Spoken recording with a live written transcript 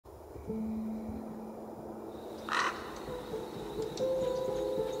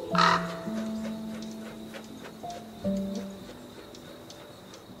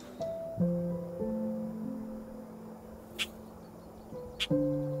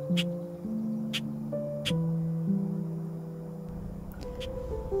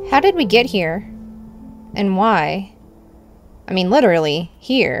How did we get here? And why? I mean, literally,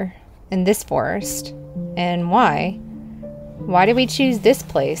 here, in this forest. And why? Why did we choose this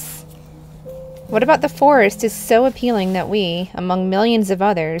place? What about the forest is so appealing that we, among millions of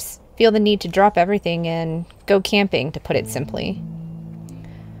others, feel the need to drop everything and go camping, to put it simply?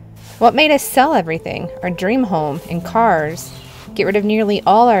 What made us sell everything, our dream home and cars, get rid of nearly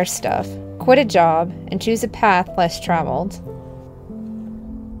all our stuff, quit a job, and choose a path less traveled?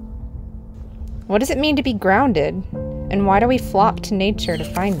 What does it mean to be grounded, and why do we flop to nature to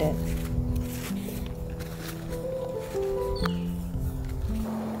find it?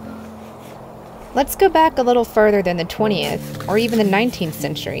 Let's go back a little further than the 20th, or even the 19th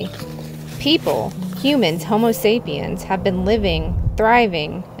century. People, humans, Homo sapiens, have been living,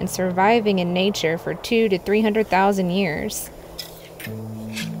 thriving, and surviving in nature for 200,000 to 300,000 years.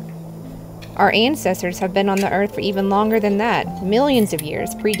 Our ancestors have been on the earth for even longer than that, millions of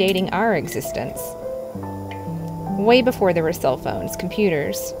years predating our existence. Way before there were cell phones,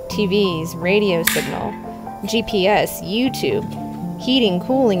 computers, TVs, radio signal, GPS, YouTube, heating,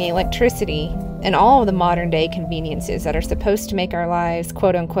 cooling, electricity, and all of the modern day conveniences that are supposed to make our lives,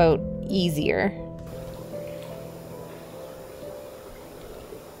 quote-unquote, easier.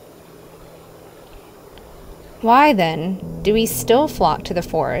 Why, then, do we still flock to the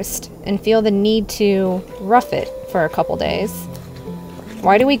forest and feel the need to rough it for a couple days?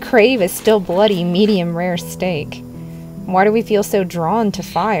 Why do we crave a still bloody, medium rare steak? Why do we feel so drawn to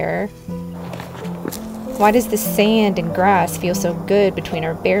fire? Why does the sand and grass feel so good between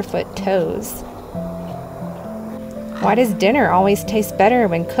our barefoot toes? Why does dinner always taste better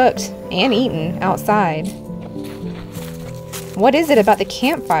when cooked and eaten outside? What is it about the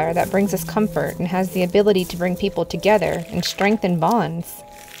campfire that brings us comfort and has the ability to bring people together and strengthen bonds?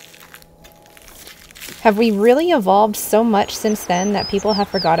 Have we really evolved so much since then that people have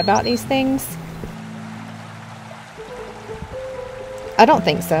forgot about these things? I don't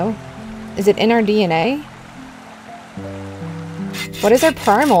think so. Is it in our DNA? What does our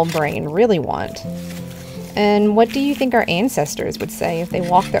primal brain really want? And what do you think our ancestors would say if they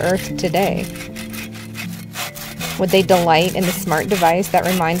walked the earth today? Would they delight in the smart device that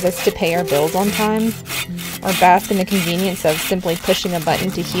reminds us to pay our bills on time? Or bask in the convenience of simply pushing a button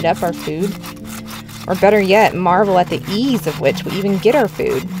to heat up our food? Or better yet, marvel at the ease of which we even get our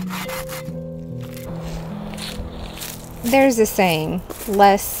food? There's a saying,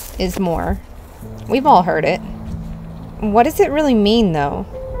 less is more. We've all heard it. What does it really mean, though?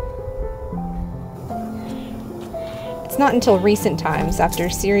 It's not until recent times, after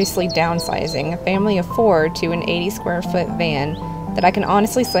seriously downsizing a family of 4 to an 80 square foot van, that I can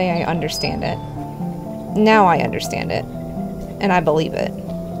honestly say I understand it. Now I understand it. And I believe it.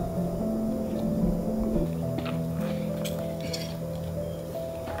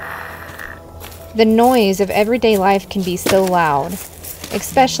 The noise of everyday life can be so loud,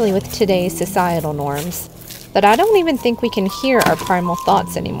 especially with today's societal norms, that I don't even think we can hear our primal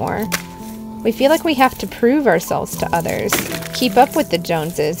thoughts anymore. We feel like we have to prove ourselves to others, keep up with the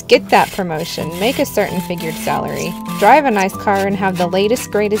Joneses, get that promotion, make a certain figured salary, drive a nice car, and have the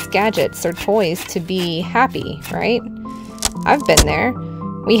latest, greatest gadgets or toys to be happy, right? I've been there.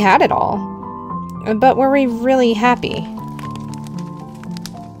 We had it all. But were we really happy?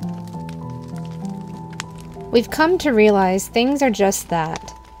 We've come to realize things are just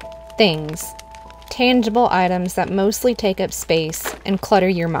that. Things. Tangible items that mostly take up space and clutter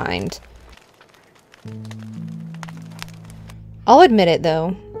your mind. I'll admit it though,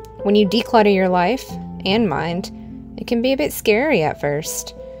 when you declutter your life and mind, it can be a bit scary at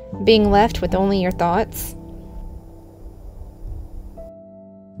first, being left with only your thoughts.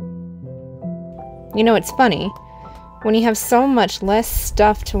 You know, it's funny, when you have so much less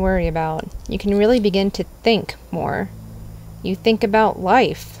stuff to worry about, you can really begin to think more. You think about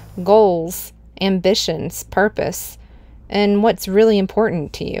life, goals, ambitions, purpose, and what's really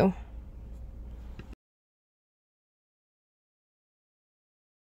important to you.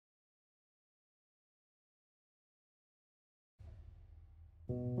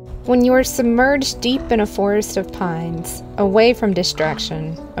 When you are submerged deep in a forest of pines, away from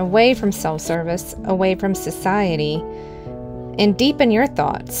distraction, away from self-service, away from society, and deep in your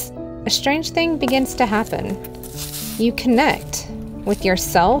thoughts, a strange thing begins to happen. You connect with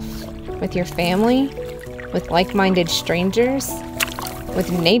yourself, with your family, with like-minded strangers,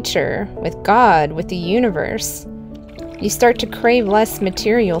 with nature, with God, with the universe. You start to crave less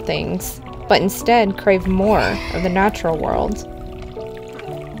material things, but instead crave more of the natural world.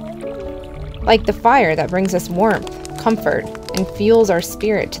 Like the fire that brings us warmth, comfort, and fuels our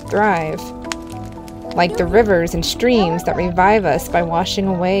spirit to thrive. Like the rivers and streams that revive us by washing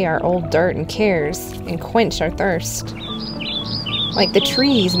away our old dirt and cares and quench our thirst. Like the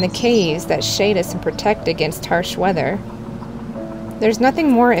trees and the caves that shade us and protect against harsh weather. There's nothing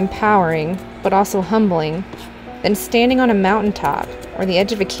more empowering, but also humbling, than standing on a mountaintop or the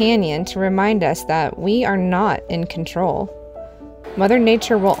edge of a canyon to remind us that we are not in control. Mother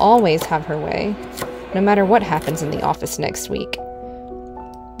Nature will always have her way, no matter what happens in the office next week.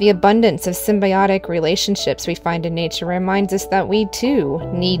 The abundance of symbiotic relationships we find in nature reminds us that we too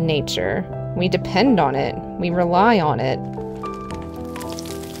need nature. We depend on it. We rely on it.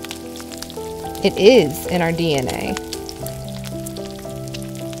 It is in our DNA.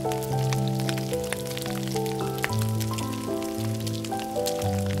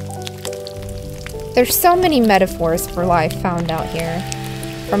 There's so many metaphors for life found out here,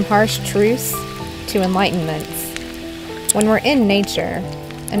 from harsh truths to enlightenments. When we're in nature,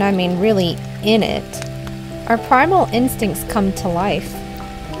 and I mean really in it, our primal instincts come to life.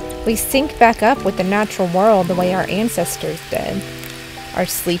 We sync back up with the natural world the way our ancestors did. Our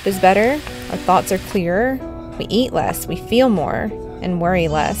sleep is better, our thoughts are clearer, we eat less, we feel more, and worry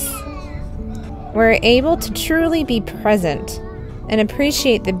less. We're able to truly be present and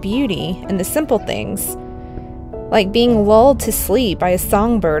appreciate the beauty and the simple things, like being lulled to sleep by a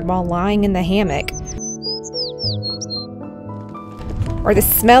songbird while lying in the hammock, or the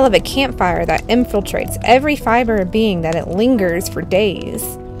smell of a campfire that infiltrates every fiber of being that it lingers for days,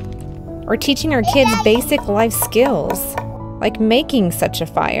 or teaching our kids basic life skills, like making such a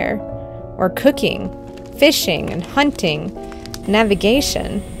fire, or cooking, fishing and hunting,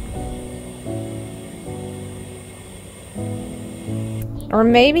 navigation. Or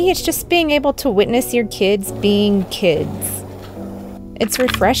maybe it's just being able to witness your kids being kids. It's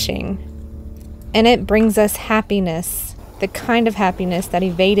refreshing. And it brings us happiness, the kind of happiness that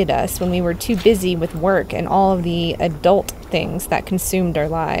evaded us when we were too busy with work and all of the adult things that consumed our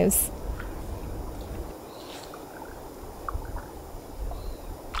lives.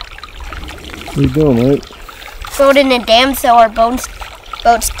 What are you doing, mate? Building a dam so our boats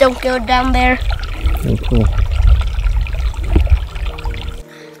don't go down there. Oh, cool.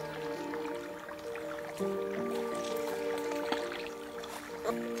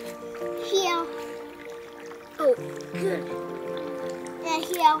 Here. Oh, good. Yeah,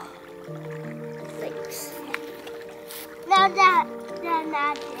 here. Thanks. Now that they're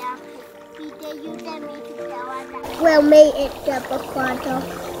not there, Peter, you can make it tell us that. We'll make it double quarter.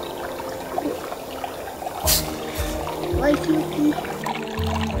 Why you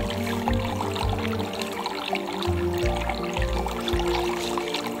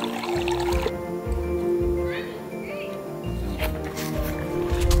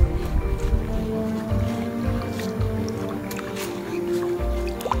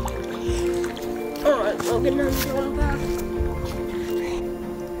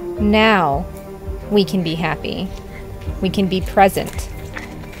Now we can be happy. We can be present.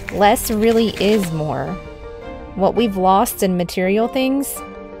 Less really is more. What we've lost in material things,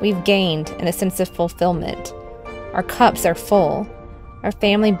 we've gained in a sense of fulfillment. Our cups are full. Our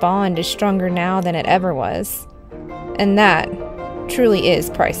family bond is stronger now than it ever was. And that truly is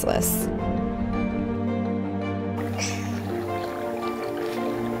priceless.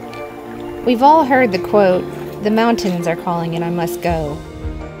 We've all heard the quote, "The mountains are calling and I must go."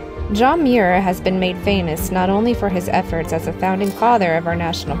 John Muir has been made famous not only for his efforts as a founding father of our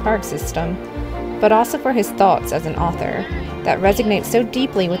national park system, but also for his thoughts as an author that resonate so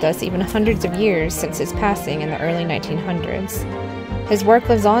deeply with us even hundreds of years since his passing in the early 1900s. His work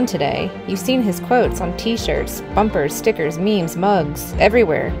lives on today. You've seen his quotes on t-shirts, bumpers, stickers, memes, mugs,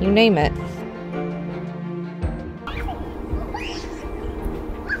 everywhere, you name it.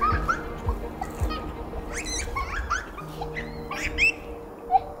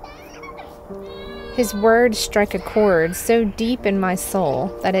 His words strike a chord so deep in my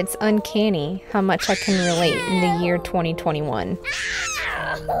soul that it's uncanny how much I can relate in the year 2021.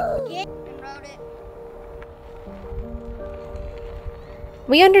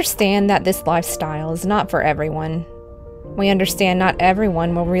 We understand that this lifestyle is not for everyone. We understand not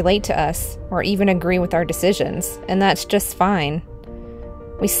everyone will relate to us or even agree with our decisions, and that's just fine.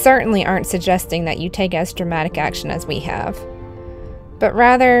 We certainly aren't suggesting that you take as dramatic action as we have, but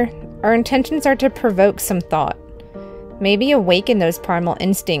rather, our intentions are to provoke some thought, maybe awaken those primal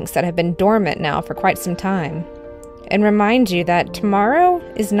instincts that have been dormant now for quite some time, and remind you that tomorrow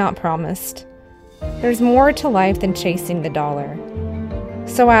is not promised. There's more to life than chasing the dollar.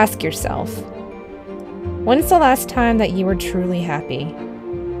 So ask yourself, when's the last time that you were truly happy?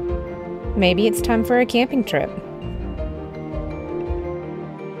 Maybe it's time for a camping trip.